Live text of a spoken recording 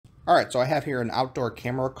All right, so I have here an outdoor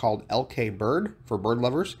camera called LKBird for bird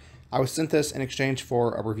lovers. I was sent this in exchange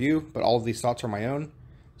for a review, but all of these thoughts are my own.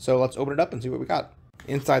 So let's open it up and see what we got.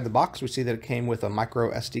 Inside the box, we see that it came with a micro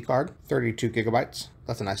SD card, 32 gigabytes.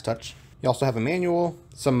 That's a nice touch. You also have a manual,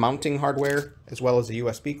 some mounting hardware, as well as a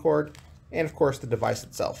USB cord, and of course the device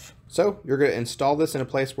itself. So you're going to install this in a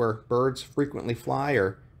place where birds frequently fly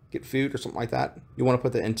or get food or something like that. You want to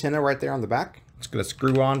put the antenna right there on the back. It's going to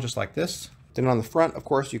screw on just like this. Then on the front, of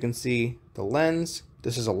course, you can see the lens.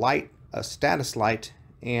 This is a light, a status light,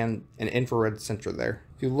 and an infrared sensor there.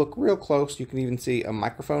 If you look real close, you can even see a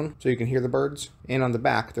microphone so you can hear the birds. And on the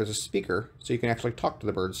back, there's a speaker so you can actually talk to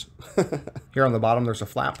the birds. Here on the bottom, there's a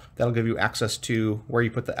flap. That'll give you access to where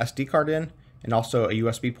you put the SD card in and also a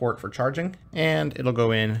USB port for charging. And it'll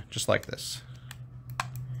go in just like this.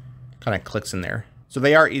 Kind of clicks in there. So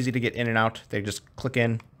they are easy to get in and out. They just click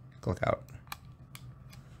in, click out.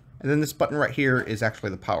 And then this button right here is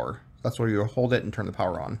actually the power. That's where you hold it and turn the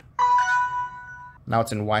power on. Now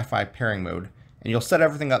it's in Wi-Fi pairing mode, and you'll set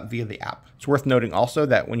everything up via the app. It's worth noting also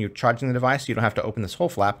that when you're charging the device, you don't have to open this whole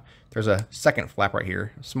flap. There's a second flap right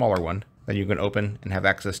here, a smaller one, that you can open and have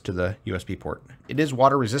access to the USB port. It is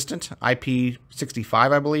water resistant,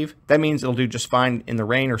 IP65 I believe. That means it'll do just fine in the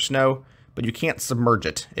rain or snow, but you can't submerge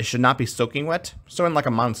it. It should not be soaking wet. So in like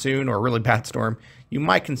a monsoon or a really bad storm, you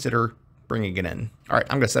might consider bringing it in. All right,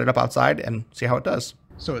 I'm gonna set it up outside and see how it does.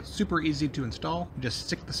 So it's super easy to install. You just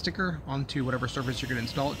stick the sticker onto whatever surface you're gonna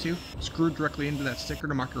install it to, screw directly into that sticker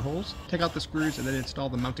to mark your holes, take out the screws, and then install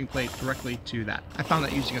the mounting plate directly to that. I found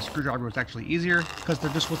that using a screwdriver was actually easier because there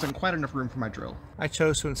just wasn't quite enough room for my drill. I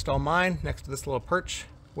chose to install mine next to this little perch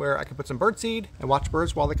where I can put some birdseed and watch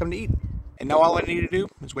birds while they come to eat. And now all I need to do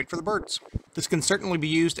is wait for the birds. This can certainly be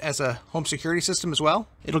used as a home security system as well.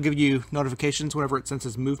 It'll give you notifications whenever it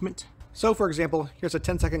senses movement. So for example, here's a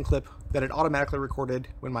 10-second clip that it automatically recorded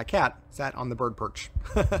when my cat sat on the bird perch.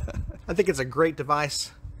 I think it's a great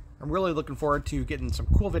device. I'm really looking forward to getting some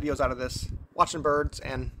cool videos out of this, watching birds,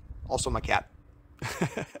 and also my cat.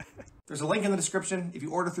 There's a link in the description. If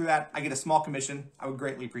you order through that, I get a small commission. I would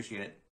greatly appreciate it.